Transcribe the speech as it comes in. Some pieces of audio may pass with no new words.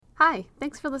Hi,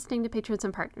 thanks for listening to Patrons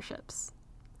and Partnerships.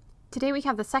 Today we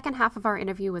have the second half of our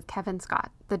interview with Kevin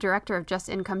Scott, the director of Just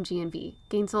Income G&V,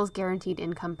 Gainesville's Guaranteed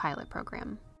Income Pilot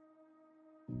Program.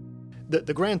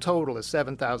 The grand total is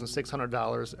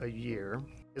 $7,600 a year.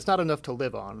 It's not enough to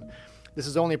live on. This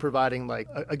is only providing like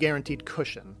a guaranteed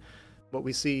cushion. What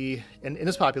we see in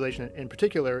this population in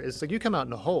particular is like you come out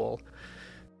in a hole.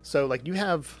 So like you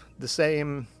have the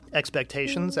same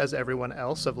expectations as everyone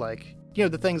else of like, you know,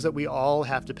 the things that we all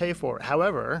have to pay for.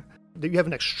 However, you have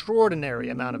an extraordinary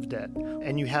amount of debt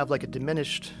and you have like a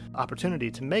diminished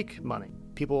opportunity to make money.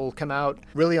 People come out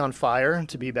really on fire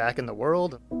to be back in the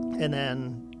world, and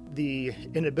then the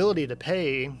inability to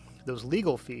pay those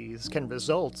legal fees can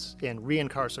result in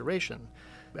reincarceration.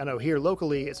 I know here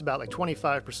locally, it's about like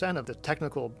 25% of the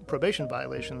technical probation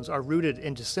violations are rooted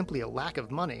into simply a lack of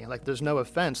money. Like there's no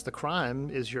offense, the crime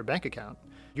is your bank account.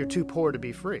 You're too poor to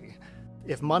be free.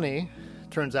 If money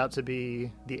turns out to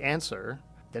be the answer,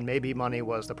 then maybe money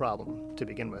was the problem to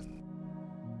begin with.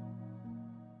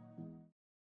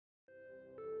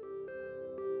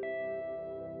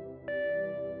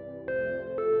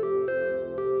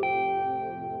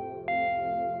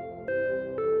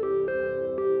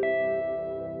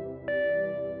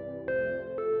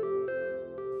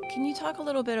 Can you talk a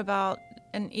little bit about,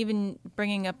 and even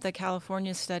bringing up the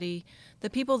California study, the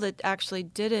people that actually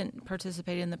didn't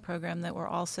participate in the program that were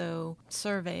also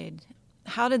surveyed,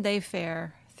 how did they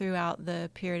fare throughout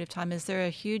the period of time? Is there a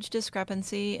huge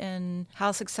discrepancy in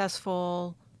how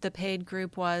successful the paid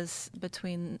group was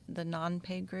between the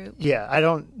non-paid group? Yeah, I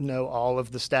don't know all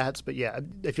of the stats, but yeah,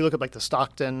 if you look at like the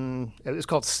Stockton, it's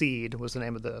called SEED was the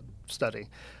name of the study.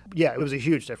 Yeah, it was a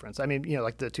huge difference. I mean, you know,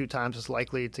 like the 2 times as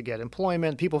likely to get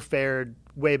employment. People fared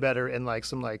way better in like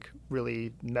some like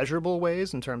really measurable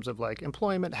ways in terms of like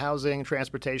employment, housing,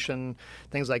 transportation,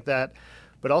 things like that.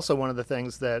 But also one of the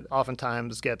things that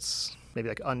oftentimes gets maybe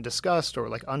like undiscussed or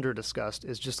like under-discussed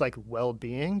is just like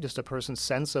well-being, just a person's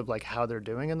sense of like how they're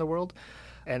doing in the world.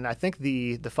 And I think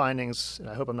the findings, and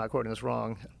I hope I'm not quoting this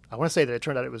wrong, I want to say that it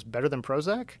turned out it was better than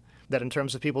Prozac, that in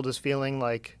terms of people just feeling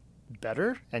like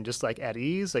better and just like at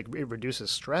ease, like it reduces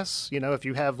stress. You know, if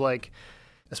you have like,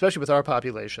 especially with our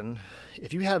population,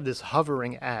 if you have this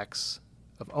hovering X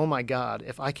of, oh my God,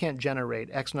 if I can't generate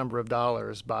X number of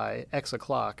dollars by X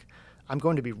o'clock, I'm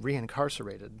going to be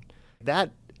reincarcerated.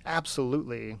 That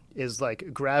absolutely is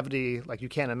like gravity like you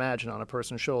can't imagine on a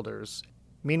person's shoulders.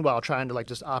 Meanwhile, trying to like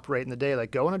just operate in the day,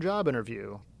 like go on a job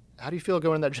interview. How do you feel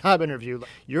going to that job interview?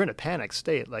 You're in a panic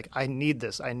state. Like, I need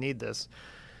this.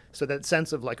 So that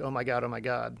sense of like, oh my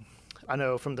God. I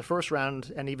know from the first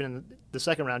round and even in the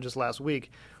second round just last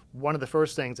week, one of the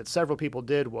first things that several people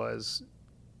did was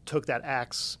took that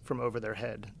axe from over their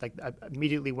head. Like I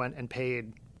immediately went and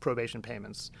paid probation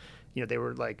payments. You know, they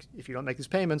were like, if you don't make these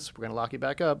payments, we're going to lock you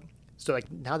back up. So like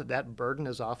now that burden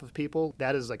is off of people,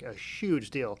 that is like a huge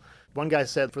deal. One guy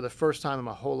said, for the first time in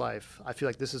my whole life, I feel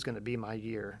like this is going to be my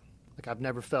year. Like I've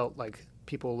never felt like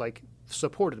people like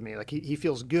supported me. Like he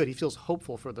feels good. He feels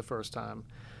hopeful for the first time.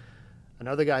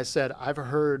 Another guy said, I've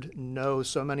heard no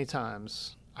so many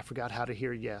times, I forgot how to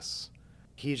hear yes.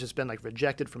 He's just been like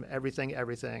rejected from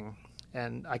everything.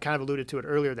 And I kind of alluded to it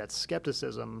earlier, that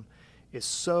skepticism is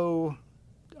so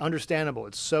understandable.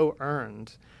 It's so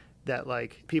earned that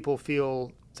like people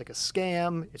feel it's like a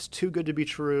scam. It's too good to be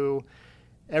true.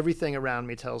 Everything around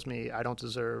me tells me I don't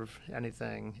deserve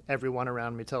anything. Everyone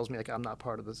around me tells me like I'm not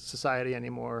part of the society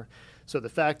anymore. So the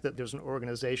fact that there's an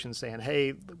organization saying,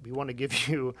 hey, we want to give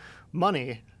you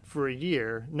money for a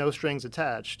year, no strings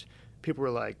attached, people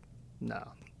were like, no,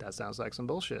 that sounds like some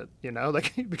bullshit, you know,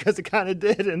 like because it kind of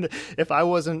did. And if I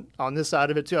wasn't on this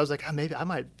side of it too, I was like, oh, maybe I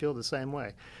might feel the same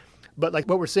way. But like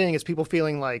what we're seeing is people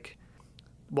feeling like,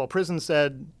 well, prison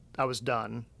said I was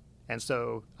done, and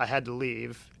so I had to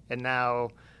leave, and now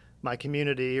my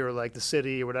community or like the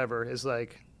city or whatever is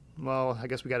like, well, I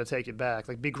guess we got to take you back.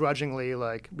 Like begrudgingly,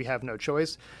 like we have no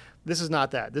choice. This is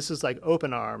not that. This is like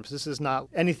open arms. This is not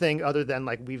anything other than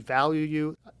like we value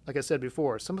you. Like I said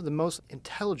before, some of the most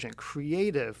intelligent,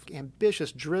 creative,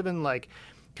 ambitious, driven, like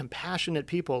compassionate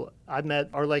people I've met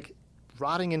are like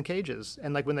rotting in cages,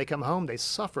 and like when they come home they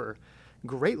suffer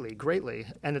greatly,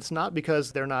 and it's not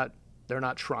because they're not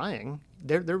trying.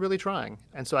 They're really trying.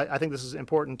 And so I think this is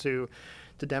important to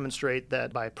demonstrate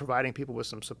that by providing people with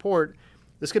some support,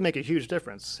 this could make a huge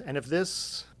difference. And if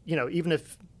this, you know, even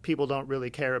if people don't really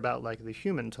care about like the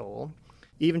human toll,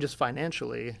 even just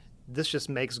financially, this just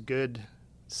makes good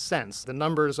sense. The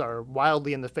numbers are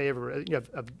wildly in the favor, you know,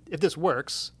 of if this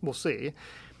works, we'll see.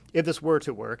 If this were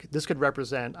to work, this could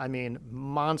represent, I mean,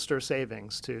 monster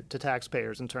savings to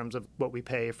taxpayers in terms of what we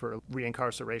pay for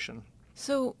reincarceration.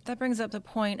 So that brings up the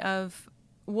point of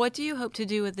what do you hope to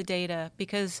do with the data?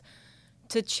 Because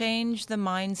to change the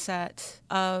mindset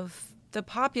of the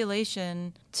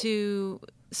population to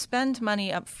spend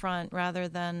money up front rather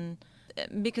than,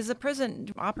 because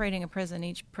operating a prison,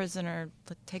 each prisoner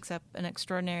takes up an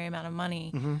extraordinary amount of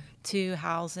money to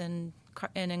house and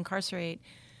incarcerate.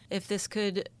 If this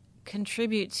could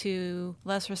contribute to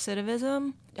less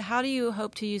recidivism, how do you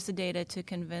hope to use the data to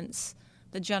convince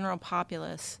the general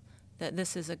populace that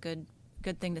this is a good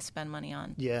thing to spend money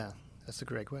on? Yeah, that's a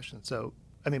great question. So,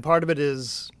 I mean, part of it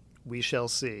is we shall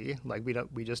see. Like,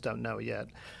 we just don't know yet.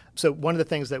 So one of the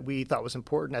things that we thought was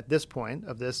important at this point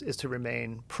of this is to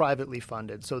remain privately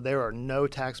funded. So there are no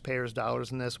taxpayers'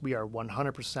 dollars in this. We are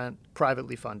 100%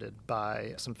 privately funded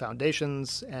by some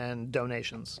foundations and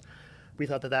donations. We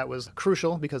thought that that was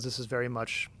crucial because this is very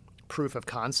much proof of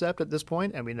concept at this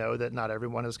point, and we know that not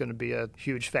everyone is going to be a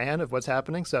huge fan of what's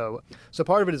happening. So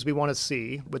part of it is we want to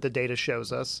see what the data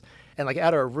shows us. And like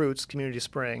at our roots, Community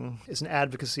Spring is an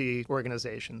advocacy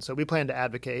organization. So we plan to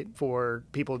advocate for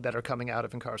people that are coming out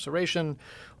of incarceration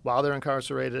while they're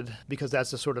incarcerated, because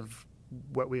that's the sort of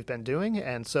what we've been doing.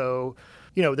 And so,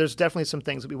 there's definitely some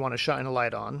things that we want to shine a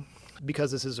light on.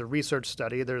 Because this is a research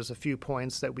study, there's a few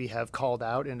points that we have called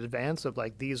out in advance of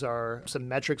like, these are some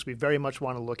metrics we very much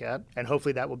want to look at. And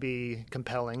hopefully that will be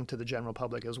compelling to the general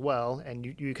public as well. And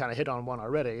you kind of hit on one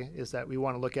already, is that we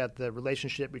want to look at the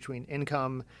relationship between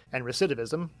income and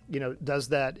recidivism. Does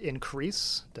that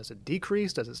increase? Does it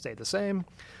decrease? Does it stay the same?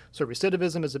 So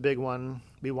recidivism is a big one.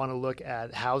 We want to look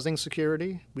at housing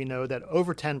security. We know that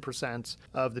over 10%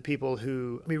 of the people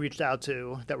who we reached out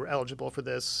to that were eligible for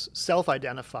this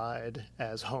self-identified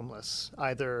as homeless,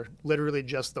 either literally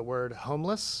just the word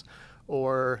homeless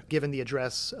or given the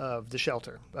address of the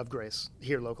shelter of Grace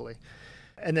here locally.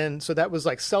 And then, so that was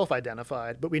like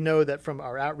self-identified, but we know that from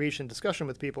our outreach and discussion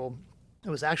with people, it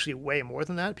was actually way more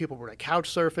than that. People were like couch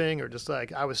surfing or just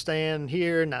like, I was staying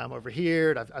here, now I'm over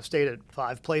here. I've stayed at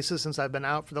 5 places since I've been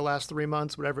out for the last 3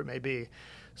 months, whatever it may be.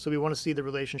 So we want to see the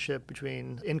relationship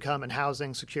between income and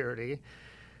housing security.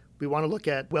 We want to look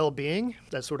at well-being,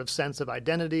 that sort of sense of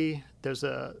identity.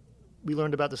 We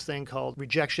learned about this thing called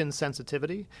rejection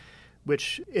sensitivity,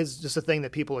 which is just a thing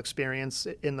that people experience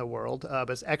in the world, but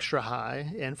it's extra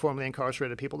high in formerly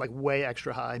incarcerated people, like way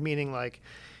extra high, meaning like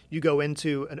you go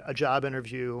into a job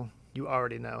interview, you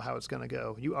already know how it's going to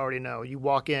go. You already know. You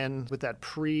walk in with that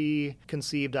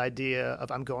preconceived idea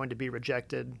of I'm going to be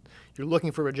rejected. You're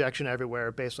looking for rejection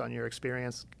everywhere based on your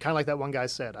experience. Kind of like that one guy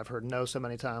said, I've heard no so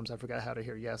many times, I forgot how to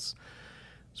hear yes.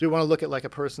 So we want to look at like a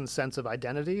person's sense of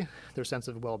identity, their sense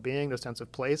of well-being, their sense of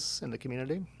place in the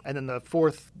community. And then the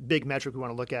fourth big metric we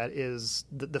want to look at is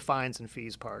the fines and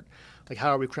fees part. Like,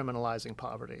 how are we criminalizing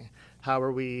poverty? How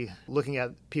are we looking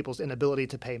at people's inability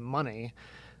to pay money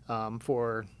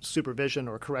for supervision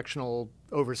or correctional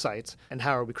oversight? And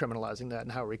how are we criminalizing that?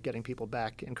 And how are we getting people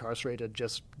back incarcerated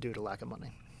just due to lack of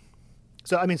money?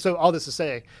 So all this to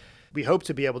say, we hope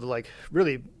to be able to like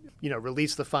really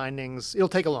release the findings. It'll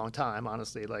take a long time,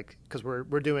 honestly, like, because we're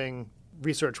doing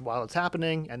research while it's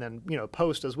happening, and then,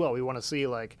 post as well. We want to see,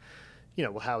 like,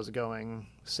 well, how's it going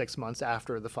 6 months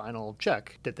after the final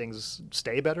check? Did things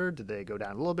stay better? Did they go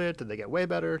down a little bit? Did they get way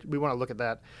better? We want to look at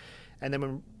that. And then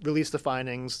we release the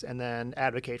findings and then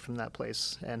advocate from that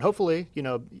place. And hopefully,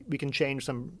 we can change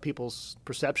some people's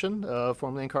perception of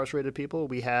formerly incarcerated people.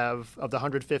 We have, of the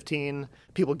 115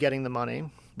 people getting the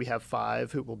money, we have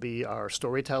 5 who will be our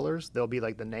storytellers. They'll be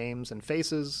like the names and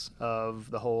faces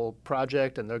of the whole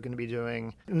project, and they're going to be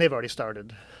doing, and they've already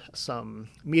started, some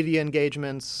media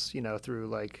engagements, through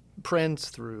like print,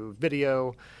 through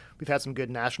video. We've had some good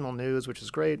national news, which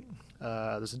is great.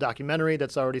 There's a documentary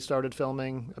that's already started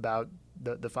filming about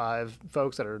the 5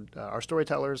 folks that are our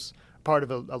storytellers, part of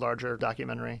a larger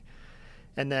documentary.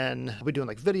 And then we're doing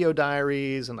like video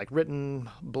diaries and like written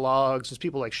blogs, just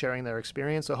people like sharing their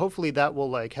experience. So hopefully that will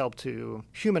like help to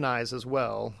humanize as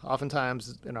well.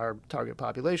 Oftentimes in our target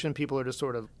population, people are just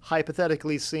sort of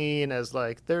hypothetically seen as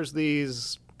like, there's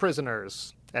these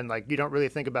prisoners. And like, you don't really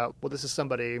think about, well, this is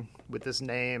somebody with this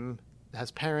name, has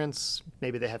parents,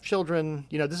 maybe they have children.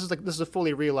 This is a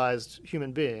fully realized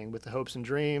human being with the hopes and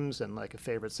dreams and like a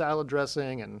favorite salad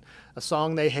dressing and a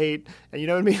song they hate. And you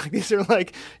know what I mean? Like, these are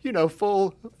like,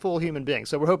 full human beings.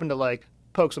 So we're hoping to like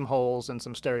poke some holes and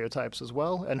some stereotypes as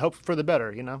well and hope for the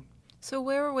better, So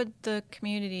where would the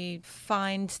community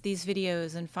find these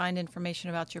videos and find information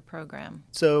about your program?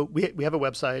 So we have a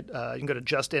website. You can go to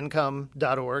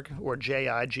justincome.org or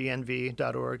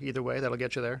jignv.org. Either way, that'll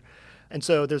get you there. And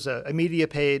so there's a media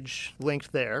page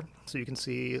linked there, so you can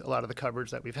see a lot of the coverage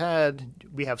that we've had.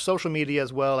 We have social media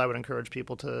as well. I would encourage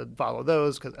people to follow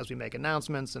those, because as we make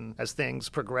announcements and as things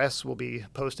progress, we'll be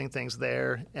posting things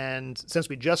there. And since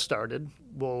we just started,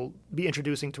 we'll be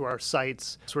introducing to our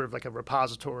sites sort of like a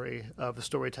repository of the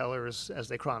storytellers as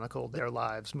they chronicle their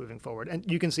lives moving forward. And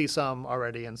you can see some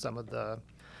already in some of the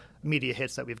media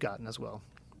hits that we've gotten as well.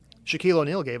 Shaquille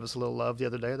O'Neal gave us a little love the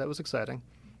other day. That was exciting.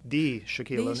 The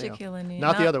Shaquille O'Neal.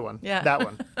 Not the other one. Yeah. That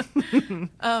one.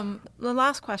 The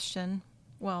last question,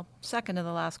 second to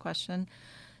the last question.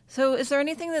 So is there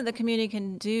anything that the community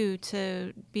can do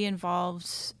to be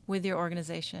involved with your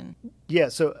organization? Yeah,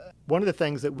 so one of the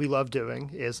things that we love doing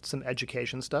is some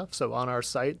education stuff. So on our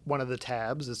site, one of the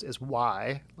tabs is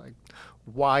why. Like,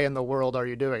 why in the world are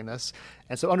you doing this?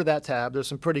 And so under that tab, there's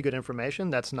some pretty good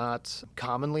information that's not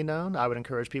commonly known. I would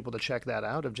encourage people to check that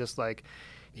out, of just like,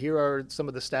 here are some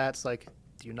of the stats. Like,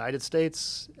 the United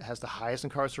States has the highest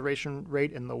incarceration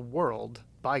rate in the world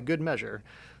by good measure.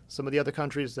 Some of the other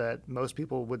countries that most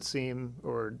people would seem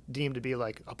or deem to be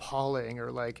like appalling, or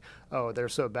like, oh, they're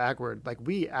so backward, like,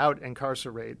 we out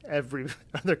incarcerate every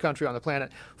other country on the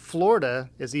planet. Florida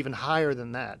is even higher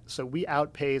than that. So we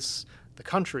outpace the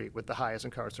country with the highest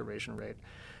incarceration rate.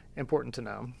 Important to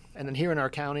know. And then here in our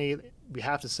county, we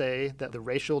have to say that the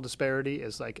racial disparity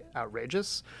is like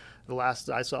outrageous. The last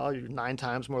I saw, you're 9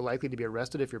 times more likely to be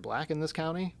arrested if you're black in this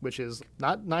county, which is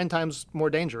not 9 times more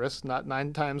dangerous, not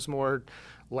 9 times more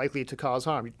likely to cause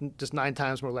harm, just 9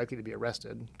 times more likely to be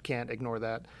arrested. Can't ignore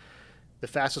that. The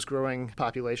fastest growing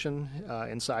population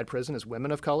inside prison is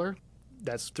women of color.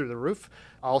 That's through the roof.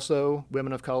 Also,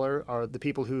 women of color are the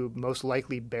people who most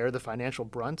likely bear the financial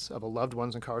brunt of a loved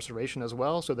one's incarceration as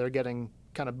well, so they're getting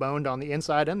kind of boned on the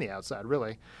inside and the outside,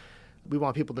 really. We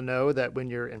want people to know that when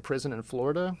you're in prison in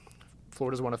Florida,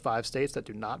 Florida is one of 5 states that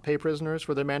do not pay prisoners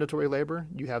for their mandatory labor.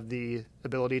 You have the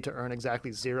ability to earn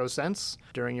exactly 0 cents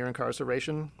during your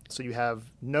incarceration. So you have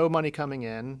no money coming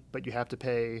in, but you have to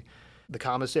pay the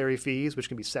commissary fees, which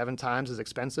can be 7 times as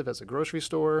expensive as a grocery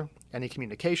store. Any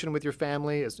communication with your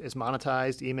family is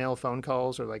monetized. Email, phone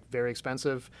calls are like very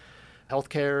expensive.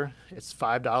 Healthcare, it's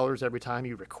 $5 every time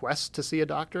you request to see a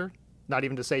doctor. Not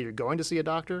even to say you're going to see a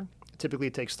doctor. Typically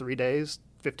it takes 3 days,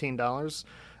 $15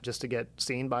 just to get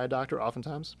seen by a doctor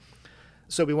oftentimes.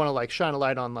 So we want to like shine a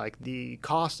light on like the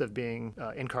cost of being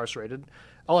incarcerated.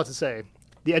 All I have to say,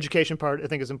 the education part I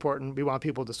think is important. We want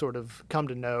people to sort of come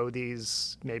to know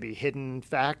these maybe hidden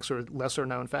facts or lesser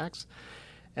known facts.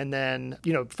 And then,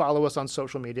 follow us on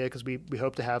social media, because we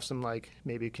hope to have some like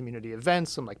maybe community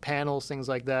events, some like panels, things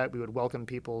like that. We would welcome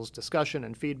people's discussion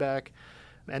and feedback.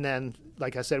 And then,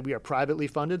 like I said, we are privately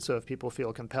funded, so if people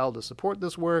feel compelled to support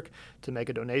this work, to make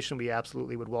a donation, we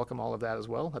absolutely would welcome all of that as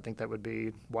well. I think that would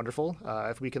be wonderful.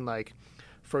 If we can like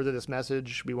further this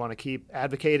message, we want to keep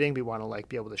advocating. We want to like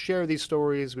be able to share these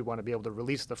stories. We want to be able to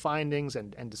release the findings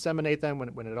and disseminate them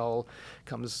when it all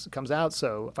comes out.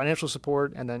 So financial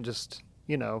support, and then just,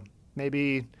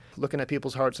 maybe looking at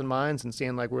people's hearts and minds and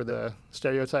seeing like where the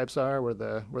stereotypes are, where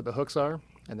the hooks are,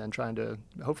 and then trying to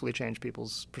hopefully change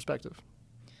people's perspective.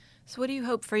 So what do you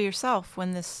hope for yourself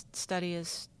when this study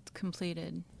is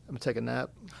completed? I'm going to take a nap.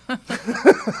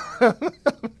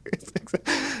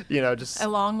 Just a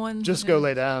long one? Just go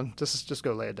lay down. Just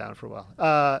go lay it down for a while.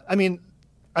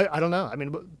 I don't know. I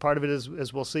mean, part of it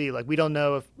is we'll see. Like, we don't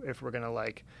know if we're going to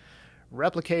like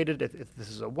replicate it, if this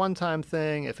is a one-time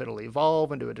thing, if it'll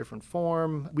evolve into a different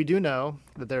form. We do know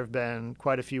that there have been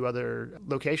quite a few other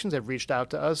locations that have reached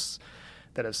out to us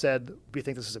that have said, we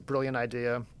think this is a brilliant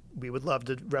idea. We would love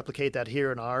to replicate that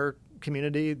here in our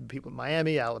community. People in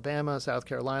Miami, Alabama, South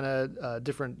Carolina,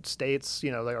 different states,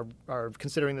 are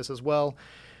considering this as well.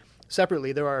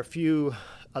 Separately, there are a few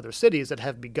other cities that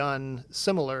have begun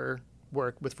similar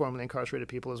work with formerly incarcerated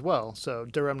people as well. So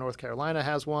Durham, North Carolina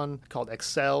has one called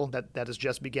Excel that is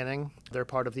just beginning. They're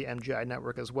part of the MGI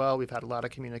network as well. We've had a lot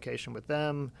of communication with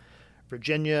them.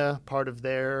 Virginia, part of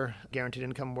their guaranteed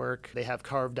income work, they have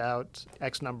carved out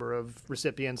X number of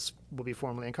recipients will be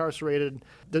formerly incarcerated.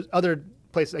 There's other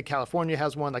places, like California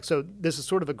has one. So this is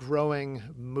sort of a growing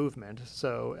movement.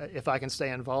 So if I can stay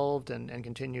involved and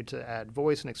continue to add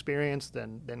voice and experience,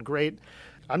 then great.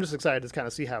 I'm just excited to kind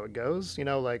of see how it goes.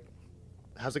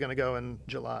 How's it going to go in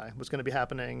July? What's going to be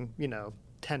happening,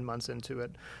 10 months into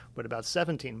it? What about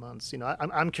 17 months?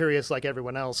 I'm curious, like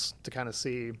everyone else, to kind of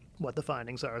see what the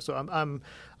findings are. So I'm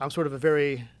sort of a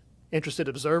very interested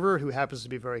observer who happens to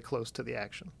be very close to the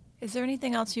action. Is there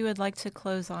anything else you would like to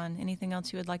close on? Anything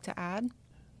else you would like to add?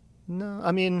 No,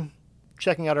 I mean,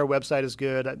 checking out our website is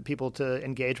good. People to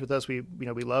engage with us. We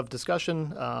love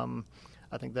discussion.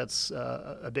 I think that's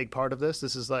a big part of this.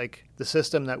 This is like the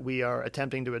system that we are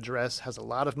attempting to address has a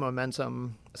lot of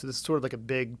momentum. So this is sort of like a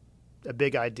big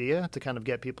idea to kind of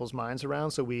get people's minds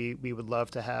around. So we would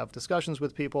love to have discussions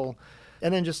with people,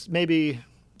 and then just maybe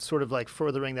sort of like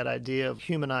furthering that idea of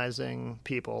humanizing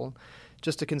people,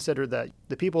 just to consider that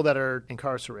the people that are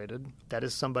incarcerated, that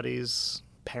is somebody's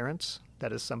parent,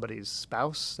 that is somebody's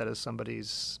spouse, that is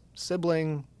somebody's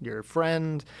sibling, your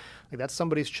friend, like that's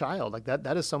somebody's child, like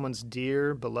that is someone's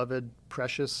dear, beloved,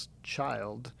 precious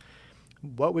child.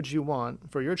 What would you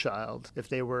want for your child if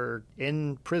they were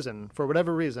in prison for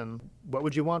whatever reason? What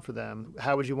would you want for them?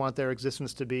 How would you want their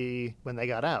existence to be when they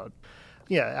got out?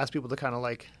 Yeah, ask people to kind of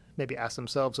like maybe ask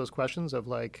themselves those questions of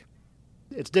like,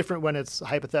 it's different when it's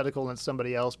hypothetical and it's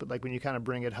somebody else, but like when you kind of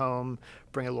bring it home,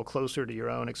 bring it a little closer to your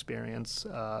own experience,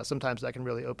 sometimes that can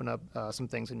really open up some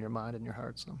things in your mind and your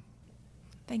heart. So,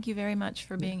 thank you very much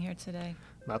for being here today.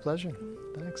 My pleasure.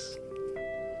 Thanks.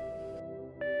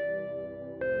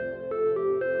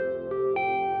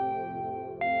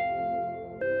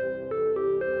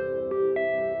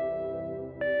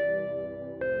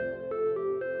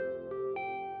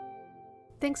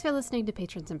 Thanks for listening to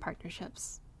Patrons and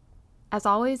Partnerships. As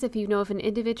always, if you know of an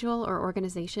individual or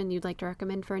organization you'd like to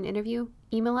recommend for an interview,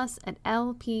 email us at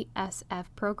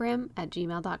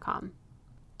lpsfprogram@gmail.com.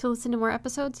 To listen to more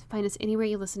episodes, find us anywhere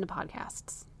you listen to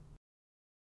podcasts.